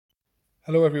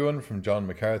Hello everyone from John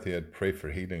McCarthy at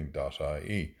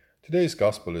prayforhealing.ie. Today's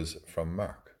Gospel is from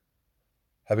Mark.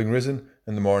 Having risen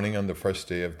in the morning on the first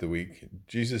day of the week,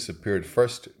 Jesus appeared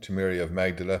first to Mary of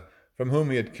Magdala, from whom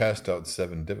he had cast out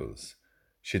 7 devils.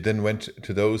 She then went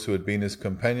to those who had been his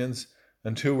companions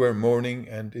and who were mourning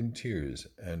and in tears,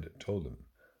 and told them.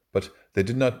 But they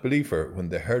did not believe her when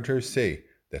they heard her say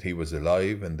that he was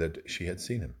alive and that she had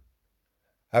seen him.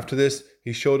 After this,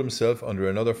 he showed himself under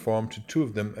another form to 2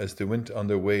 of them as they went on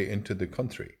their way into the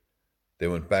country. They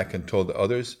went back and told the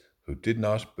others, who did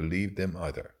not believe them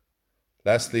either.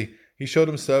 Lastly, he showed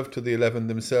himself to the 11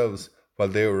 themselves while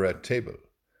they were at table.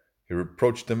 He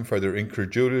reproached them for their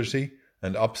incredulity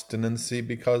and obstinacy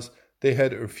because they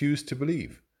had refused to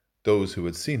believe those who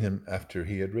had seen him after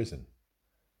he had risen.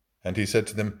 And he said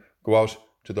to them, "Go out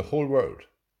to the whole world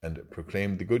and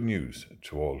proclaim the good news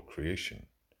to all creation."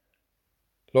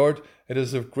 Lord, it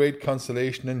is of great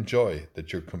consolation and joy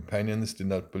that your companions did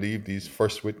not believe these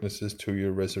first witnesses to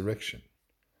your resurrection.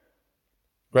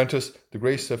 Grant us the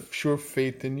grace of sure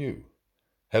faith in you.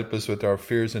 Help us with our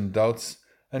fears and doubts,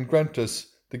 and grant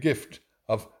us the gift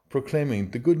of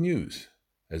proclaiming the good news,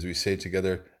 as we say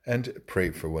together and pray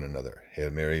for one another.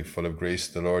 Hail Mary, full of grace,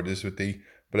 the Lord is with thee.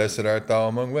 Blessed art thou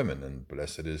among women, and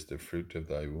blessed is the fruit of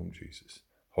thy womb, Jesus.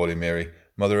 Holy Mary,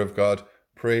 Mother of God,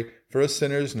 pray for us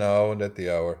sinners now and at the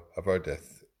hour of our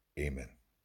death. Amen.